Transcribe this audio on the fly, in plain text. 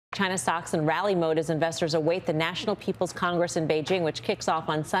China stocks in rally mode as investors await the National People's Congress in Beijing, which kicks off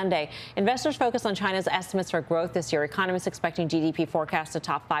on Sunday. Investors focus on China's estimates for growth this year. Economists expecting GDP forecast to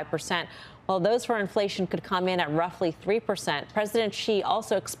top 5%, while those for inflation could come in at roughly 3%. President Xi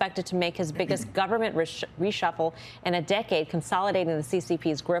also expected to make his biggest government reshuffle in a decade, consolidating the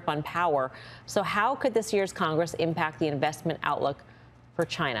CCP's grip on power. So how could this year's Congress impact the investment outlook for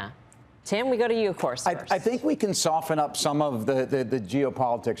China? Tim, we go to you, of course. I think we can soften up some of the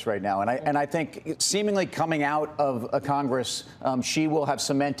geopolitics right now. And I think seemingly coming out of a Congress, Xi will have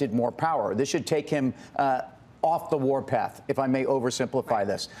cemented more power. This should take him off the warpath, if I may oversimplify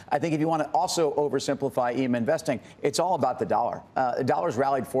this. I think if you want to also oversimplify EM investing, it's all about the dollar. The dollar's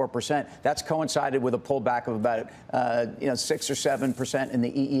rallied 4%. That's coincided with a pullback of about 6 or 7% in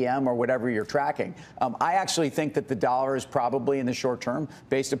the EEM or whatever you're tracking. I actually think that the dollar is probably in the short term,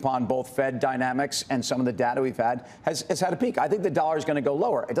 based upon both Fed dynamics and some of the data we've had, has had a peak. I think the dollar is going to go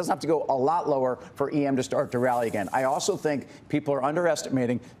lower. It doesn't have to go a lot lower for EM to start to rally again. I also think people are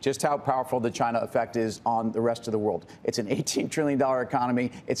underestimating just how powerful the China effect is on the rest of the world. It's an $18 trillion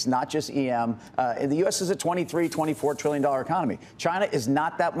economy. It's not just EM. The U.S. is a $23, $24 trillion economy. China is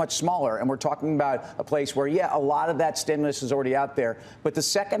not that much smaller, and we're talking about a place where, yeah, a lot of that stimulus is already out there. But the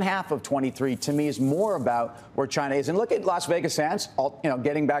second half of 23, to me, is more about where China is. And look at Las Vegas Sands,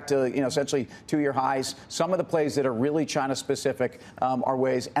 getting back to, essentially two-year highs. Some of the plays that are really China-specific are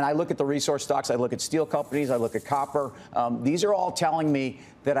ways. And I look at the resource stocks. I look at steel companies. I look at copper. These are all telling me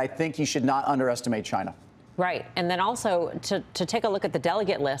that I think you should not underestimate China. Right. And then also to take a look at the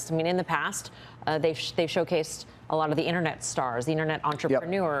delegate list. I mean, in the past, they've showcased a lot of the internet stars, the internet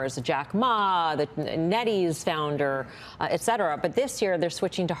entrepreneurs, Jack Ma, the NetEase founder, et cetera. But this year, they're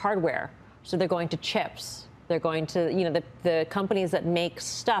switching to hardware. So they're going to chips. They're going to, the companies that make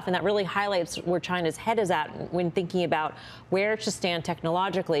stuff. And that really highlights where China's head is at when thinking about where to stand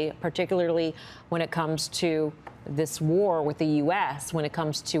technologically, particularly when it comes to this war with the U.S., when it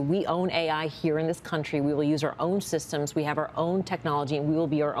comes to we own AI here in this country. We will use our own systems. We have our own technology, and we will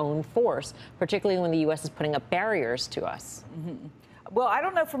be our own force, particularly when the U.S. is putting up barriers to us. Mm-hmm. Well, I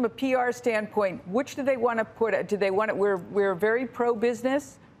don't know from a PR standpoint, which do they want to put? Do they want it? We're very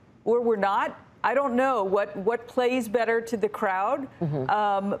pro-business, or we're not? I don't know what plays better to the crowd.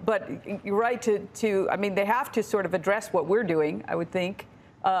 Mm-hmm. But you're right I mean, they have to sort of address what we're doing, I would think.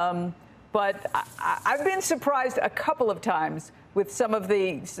 But I've been surprised a couple of times with some of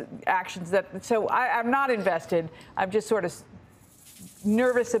the actions so I'm not invested. I'm just sort of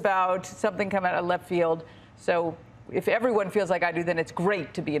nervous about something coming out of left field. So if everyone feels like I do, then it's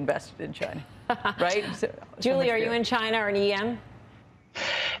great to be invested in China, right? Julie, are you in China or in EM?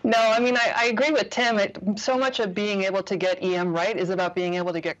 No, I mean, I agree with Tim. So much of being able to get EM right is about being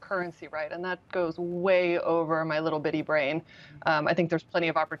able to get currency right. And that goes way over my little bitty brain. I think there's plenty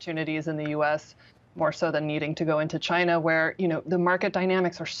of opportunities in the U.S., more so than needing to go into China, where, the market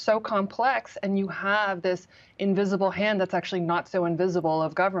dynamics are so complex and you have this invisible hand that's actually not so invisible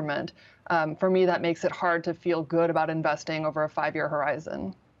of government. For me, that makes it hard to feel good about investing over a 5-year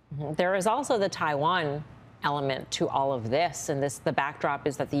horizon. Mm-hmm. There is also the Taiwan element to all of this. And the backdrop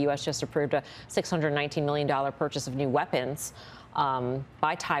is that the U.S. just approved a $619 million purchase of new weapons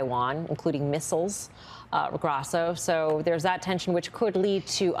by Taiwan, including missiles, Grasso. So there's that tension, which could lead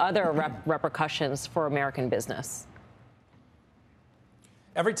to other repercussions for American business.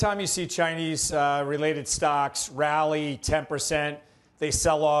 Every time you see Chinese related stocks rally 10%, they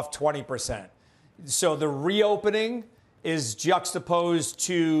sell off 20%. So the reopening is juxtaposed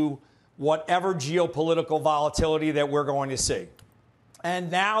to whatever geopolitical volatility that we're going to see. And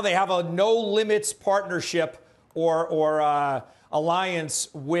now they have a no limits partnership or alliance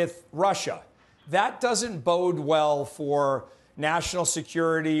with Russia. That doesn't bode well for national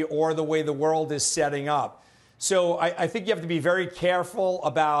security or the way the world is setting up. So I think you have to be very careful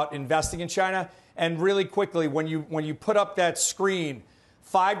about investing in China. And really quickly, when you put up that screen,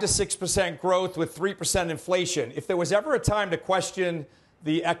 5 to 6% growth with 3% inflation, if there was ever a time to question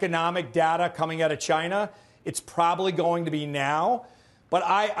the economic data coming out of China, it's probably going to be now. But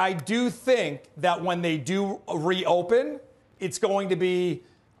I do think that when they do reopen, it's going to be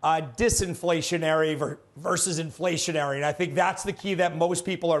disinflationary versus inflationary. And I think that's the key that most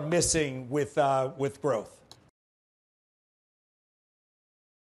people are missing with growth.